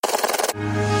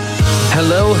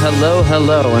Hello, hello,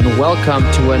 hello, and welcome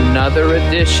to another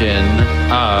edition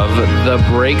of The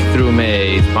Breakthrough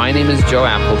Maze. My name is Joe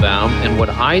Applebaum, and what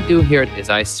I do here is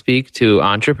I speak to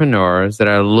entrepreneurs that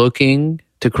are looking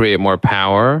to create more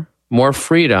power, more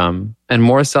freedom, and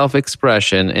more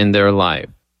self-expression in their life.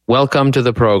 Welcome to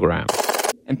the program.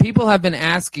 And people have been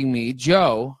asking me,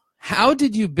 Joe, how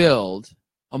did you build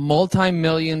a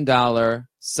multi-million-dollar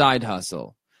side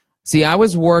hustle? See, I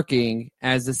was working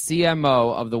as the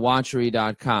CMO of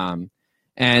thewatchery.com,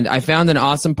 and I found an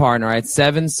awesome partner. I had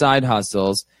 7 side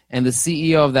hustles, and the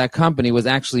CEO of that company was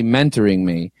actually mentoring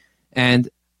me. And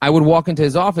I would walk into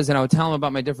his office, and I would tell him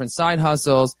about my different side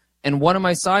hustles, and one of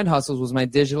my side hustles was my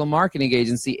digital marketing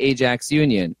agency, Ajax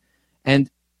Union.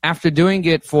 And after doing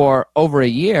it for over a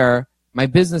year, my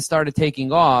business started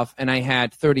taking off, and I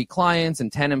had 30 clients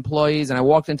and 10 employees, and I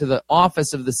walked into the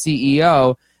office of the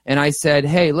CEO, and I said,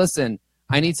 hey, listen,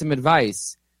 I need some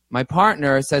advice. My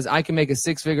partner says I can make a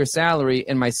 6-figure salary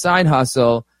in my side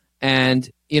hustle, and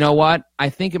you know what? I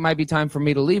think it might be time for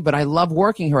me to leave, but I love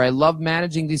working here. I love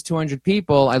managing these 200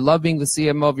 people. I love being the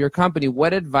CMO of your company.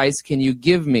 What advice can you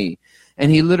give me?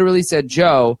 And he literally said,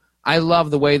 Joe, I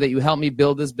love the way that you helped me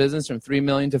build this business from 3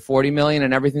 million to 40 million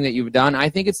and everything that you've done. I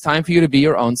think it's time for you to be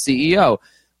your own CEO.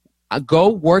 Go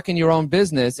work in your own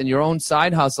business and your own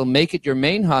side hustle. Make it your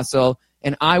main hustle,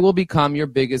 and I will become your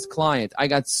biggest client. I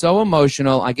got so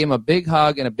emotional. I gave him a big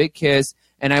hug and a big kiss,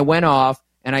 and I went off,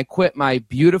 and I quit my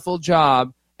beautiful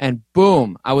job, and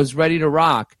boom, I was ready to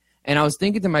rock. And I was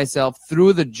thinking to myself,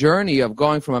 through the journey of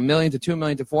going from 1 million to 2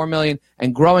 million to 4 million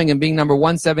and growing and being number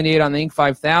 178 on the Inc.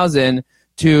 5000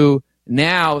 to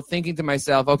now thinking to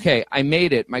myself, okay, I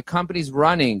made it. My company's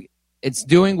running. It's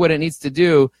doing what it needs to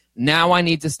do. Now I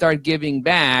need to start giving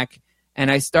back.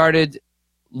 And I started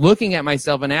looking at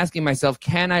myself and asking myself,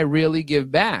 can I really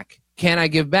give back? Can I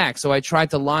give back? So I tried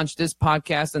to launch this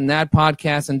podcast and that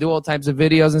podcast and do all types of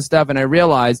videos and stuff, and I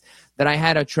realized that I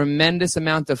had a tremendous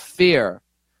amount of fear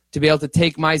to be able to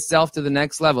take myself to the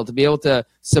next level, to be able to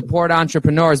support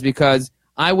entrepreneurs, because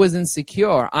I was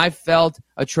insecure. I felt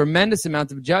a tremendous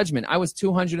amount of judgment. I was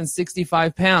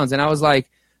 265 pounds, and I was like,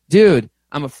 dude,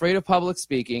 I'm afraid of public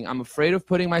speaking. I'm afraid of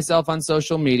putting myself on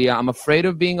social media. I'm afraid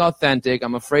of being authentic.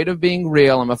 I'm afraid of being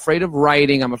real. I'm afraid of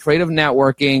writing. I'm afraid of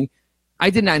networking. I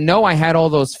did not know I had all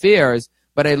those fears,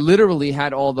 but I literally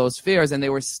had all those fears, and they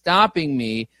were stopping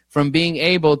me from being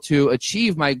able to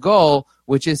achieve my goal,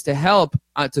 which is to help,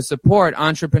 to support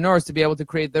entrepreneurs to be able to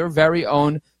create their very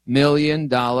own $1 million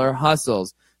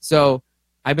hustles. So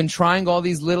I've been trying all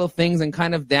these little things and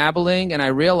kind of dabbling, and I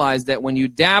realized that when you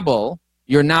dabble,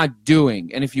 you're not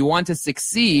doing. And if you want to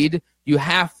succeed, you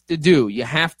have to do. You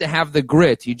have to have the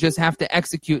grit. You just have to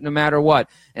execute no matter what.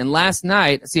 And last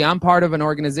night, see, I'm part of an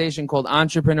organization called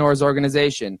Entrepreneurs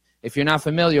Organization. If you're not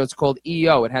familiar, it's called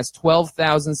EO. It has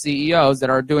 12,000 CEOs that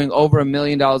are doing over $1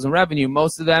 million in revenue,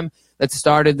 most of them that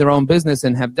started their own business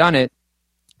and have done it.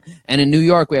 And in New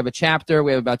York, we have a chapter.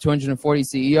 We have about 240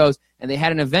 CEOs. And they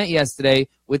had an event yesterday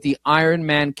with the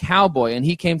Ironman Cowboy. And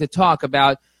he came to talk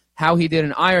about how he did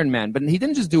an Ironman, but he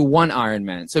didn't just do one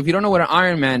Ironman. So if you don't know what an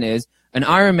Ironman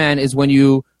is when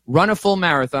you run a full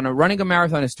marathon. Running a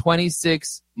marathon is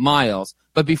 26 miles.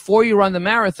 But before you run the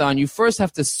marathon, you first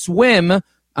have to swim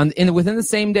within the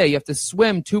same day. You have to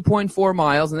swim 2.4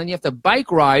 miles, and then you have to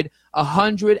bike ride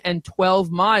 112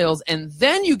 miles, and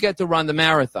then you get to run the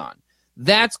marathon.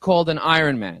 That's called an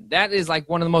Ironman. That is like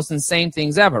one of the most insane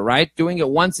things ever, right? Doing it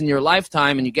once in your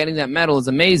lifetime and you getting that medal is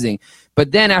amazing.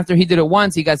 But then after he did it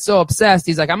once, he got so obsessed.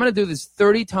 He's like, I'm going to do this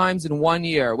 30 times in 1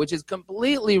 year, which is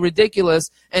completely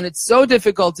ridiculous. And it's so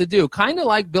difficult to do. Kind of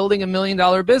like building $1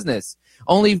 million business.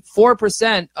 Only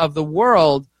 4% of the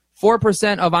world,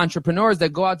 4% of entrepreneurs that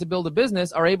go out to build a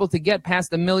business are able to get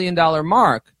past the $1 million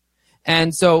mark.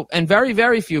 And very,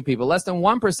 very few people, less than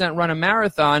 1%, run a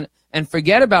marathon and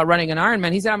forget about running an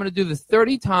Ironman. He said, I'm going to do this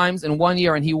 30 times in 1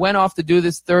 year. And he went off to do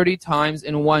this 30 times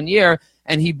in 1 year,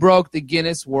 and he broke the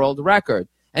Guinness World Record.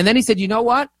 And then he said, you know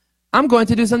what? I'm going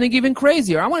to do something even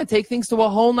crazier. I want to take things to a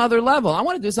whole nother level. I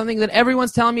want to do something that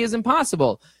everyone's telling me is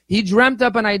impossible. He dreamt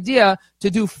up an idea to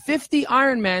do 50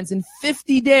 Ironmans in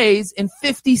 50 days in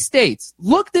 50 states.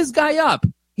 Look this guy up.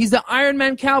 He's the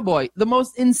Ironman Cowboy, the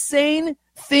most insane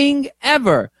thing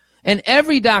ever. And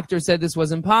every doctor said this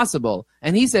was impossible.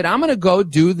 And he said, I'm going to go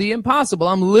do the impossible.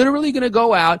 I'm literally going to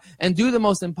go out and do the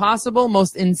most impossible,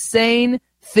 most insane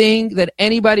thing that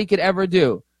anybody could ever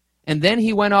do. And then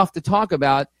he went off to talk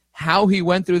about how he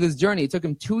went through this journey. It took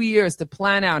him 2 years to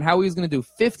plan out how he was going to do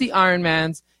 50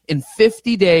 Ironmans in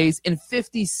 50 days in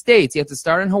 50 states. He had to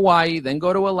start in Hawaii, then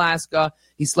go to Alaska.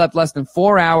 He slept less than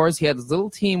 4 hours. He had his little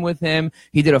team with him.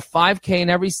 He did a 5K in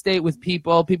every state with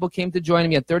people. People came to join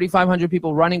him. He had 3,500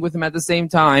 people running with him at the same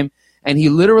time. And he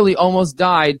literally almost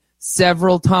died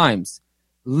several times.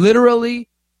 Literally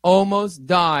almost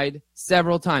died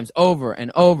several times, over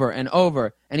and over and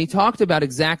over. And he talked about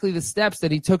exactly the steps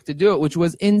that he took to do it, which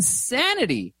was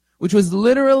insanity, which was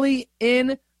literally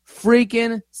in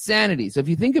freaking sanity. So if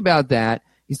you think about that,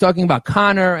 he's talking about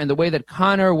Conor and the way that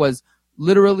Conor was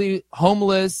literally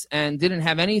homeless and didn't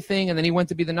have anything, and then he went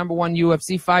to be the #1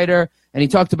 UFC fighter, and he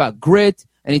talked about grit,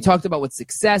 and he talked about what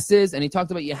success is, and he talked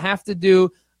about you have to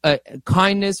do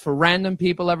kindness for random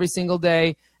people every single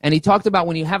day. And he talked about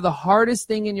when you have the hardest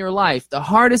thing in your life,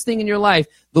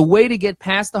 the way to get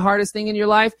past the hardest thing in your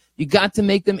life, you got to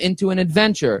make them into an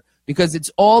adventure, because it's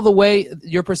all the way,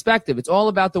 your perspective. It's all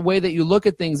about the way that you look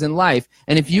at things in life.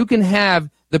 And if you can have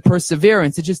the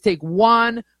perseverance to just take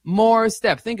one more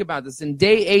step. Think about this. In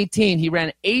day 18, he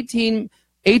ran 18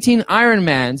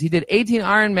 Ironmans. He did 18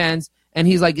 Ironmans. And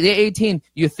he's like, day 18,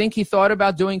 you think he thought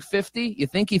about doing 50? You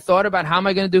think he thought about how am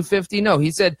I going to do 50? No,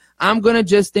 he said, I'm going to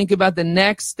just think about the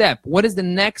next step. What is the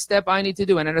next step I need to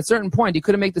do? And at a certain point, he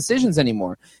couldn't make decisions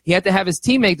anymore. He had to have his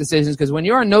team make decisions, because when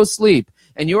you're on no sleep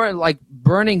and you're like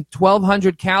burning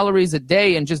 1,200 calories a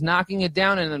day and just knocking it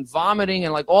down and then vomiting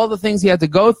and like all the things he had to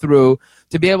go through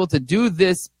to be able to do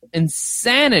this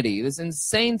insanity, this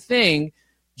insane thing,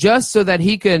 just so that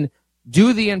he can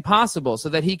do the impossible, so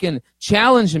that he can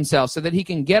challenge himself, so that he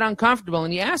can get uncomfortable.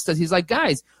 And he asked us, he's like,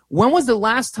 guys, when was the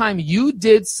last time you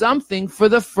did something for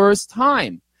the first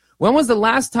time? When was the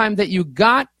last time that you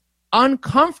got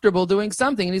uncomfortable doing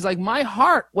something? And he's like, my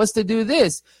heart was to do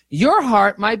this. Your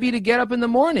heart might be to get up in the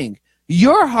morning.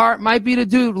 Your heart might be to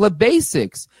do the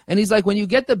basics. And he's like, when you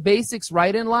get the basics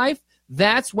right in life,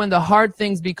 that's when the hard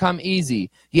things become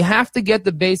easy. You have to get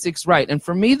the basics right. And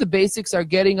for me, the basics are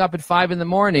getting up at 5 in the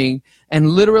morning and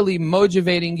literally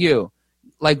motivating you.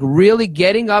 Like really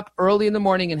getting up early in the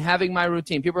morning and having my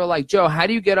routine. People are like, Joe, how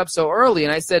do you get up so early?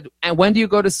 And I said, and when do you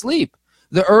go to sleep?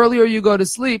 The earlier you go to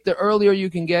sleep, the earlier you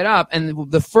can get up.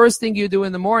 And the first thing you do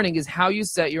in the morning is how you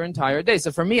set your entire day.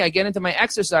 So for me, I get into my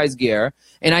exercise gear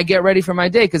and I get ready for my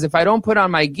day. Because if I don't put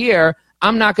on my gear,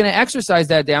 I'm not going to exercise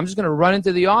that day. I'm just going to run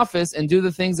into the office and do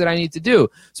the things that I need to do.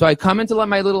 So I come into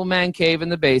my little man cave in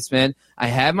the basement. I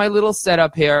have my little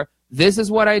setup here. This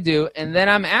is what I do. And then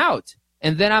I'm out.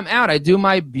 I do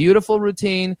my beautiful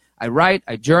routine. I write,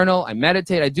 I journal, I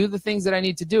meditate. I do the things that I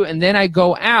need to do. And then I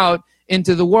go out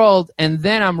into the world. And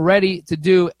then I'm ready to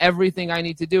do everything I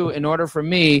need to do in order for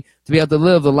me to be able to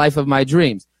live the life of my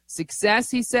dreams.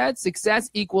 Success, he said, success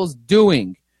equals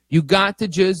doing. You got to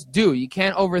just do. You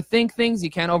can't overthink things. You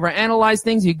can't overanalyze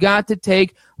things. You got to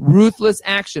take ruthless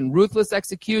action, ruthless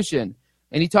execution.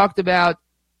 And he talked about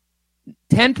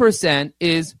 10%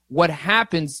 is what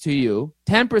happens to you.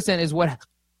 10% is what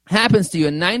happens to you.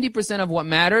 And 90% of what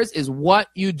matters is what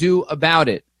you do about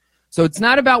it. So it's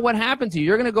not about what happened to you.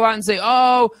 You're going to go out and say,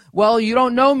 oh, well, you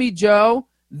don't know me, Joe.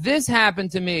 This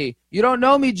happened to me. You don't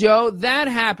know me, Joe. That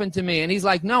happened to me. And he's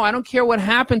like, no, I don't care what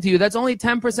happened to you. That's only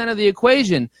 10% of the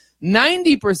equation.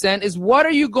 90% is what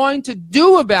are you going to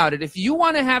do about it? If you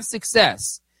want to have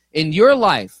success in your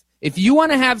life, if you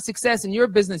want to have success in your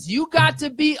business, you got to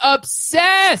be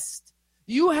obsessed.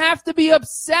 You have to be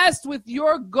obsessed with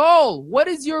your goal. What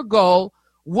is your goal?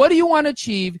 What do you want to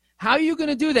achieve? How are you going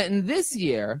to do that? And this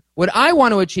year, what I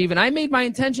want to achieve, and I made my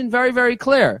intention very, very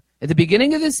clear. At the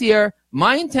beginning of this year,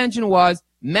 my intention was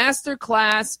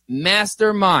masterclass,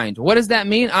 mastermind. What does that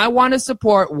mean? I want to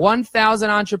support 1,000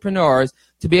 entrepreneurs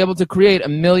to be able to create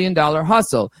 $1 million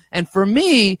hustle. And for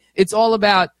me, it's all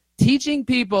about teaching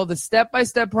people the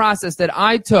step-by-step process that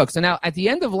I took. So now at the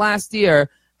end of last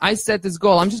year, I set this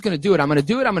goal. I'm just going to do it. I'm going to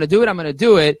do it. I'm going to do it. I'm going to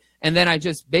do it. And then I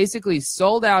just basically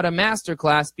sold out a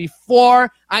masterclass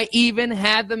before I even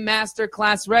had the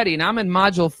masterclass ready. And I'm in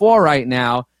module 4 right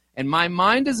now. And my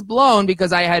mind is blown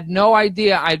because I had no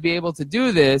idea I'd be able to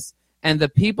do this. And the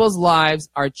people's lives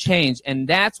are changed. And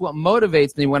that's what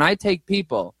motivates me when I take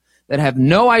people that have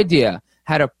no idea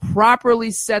how to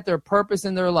properly set their purpose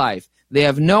in their life. They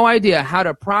have no idea how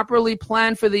to properly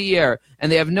plan for the year.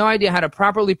 And they have no idea how to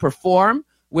properly perform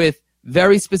with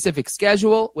very specific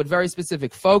schedule, with very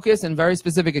specific focus and very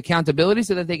specific accountability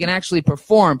so that they can actually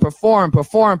perform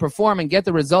and get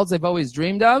the results they've always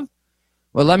dreamed of.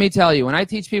 Well, let me tell you, when I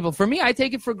teach people, for me, I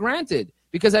take it for granted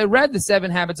because I read the 7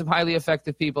 Habits of Highly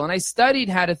Effective People and I studied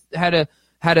how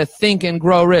to think and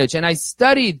grow rich, and I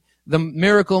studied the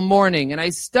Miracle Morning, and I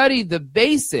studied the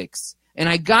basics, And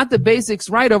I got the basics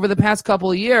right over the past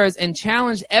couple of years and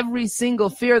challenged every single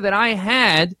fear that I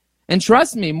had. And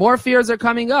trust me, more fears are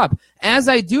coming up. As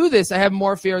I do this, I have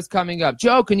more fears coming up.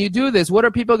 Joe, can you do this? What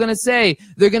are people going to say?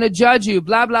 They're going to judge you,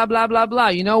 blah, blah, blah, blah, blah.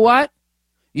 You know what?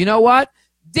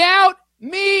 Doubt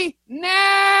me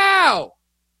now.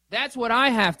 That's what I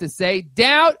have to say.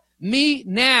 Doubt me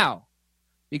now.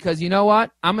 Because you know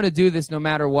what? I'm going to do this no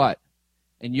matter what.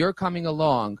 And you're coming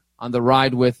along on the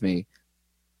ride with me.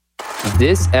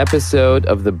 This episode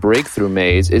of The Breakthrough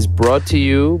Maze is brought to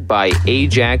you by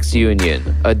Ajax Union,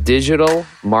 a digital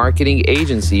marketing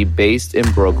agency based in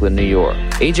Brooklyn, New York.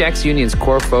 Ajax Union's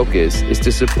core focus is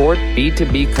to support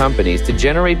B2B companies to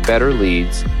generate better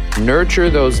leads, nurture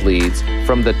those leads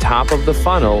from the top of the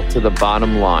funnel to the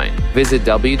bottom line. Visit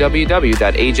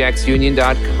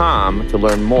www.ajaxunion.com to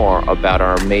learn more about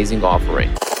our amazing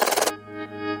offering.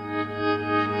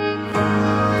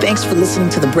 Thanks for listening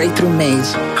to The Breakthrough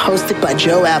Maze, hosted by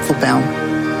Joe Apfelbaum.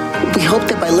 We hope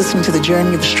that by listening to the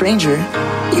journey of a stranger,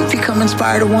 you've become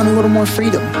inspired to want a little more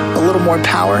freedom, a little more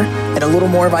power, and a little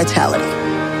more vitality.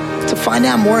 To find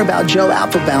out more about Joe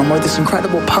Apfelbaum or this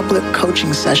incredible public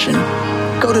coaching session,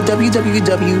 go to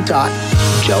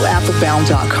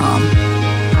www.joeapfelbaum.com.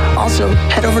 Also,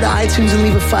 head over to iTunes and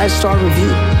leave a 5-star review.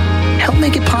 Help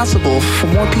make it possible for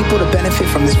more people to benefit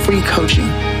from this free coaching.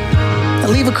 And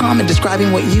leave a comment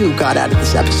describing what you got out of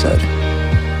this episode.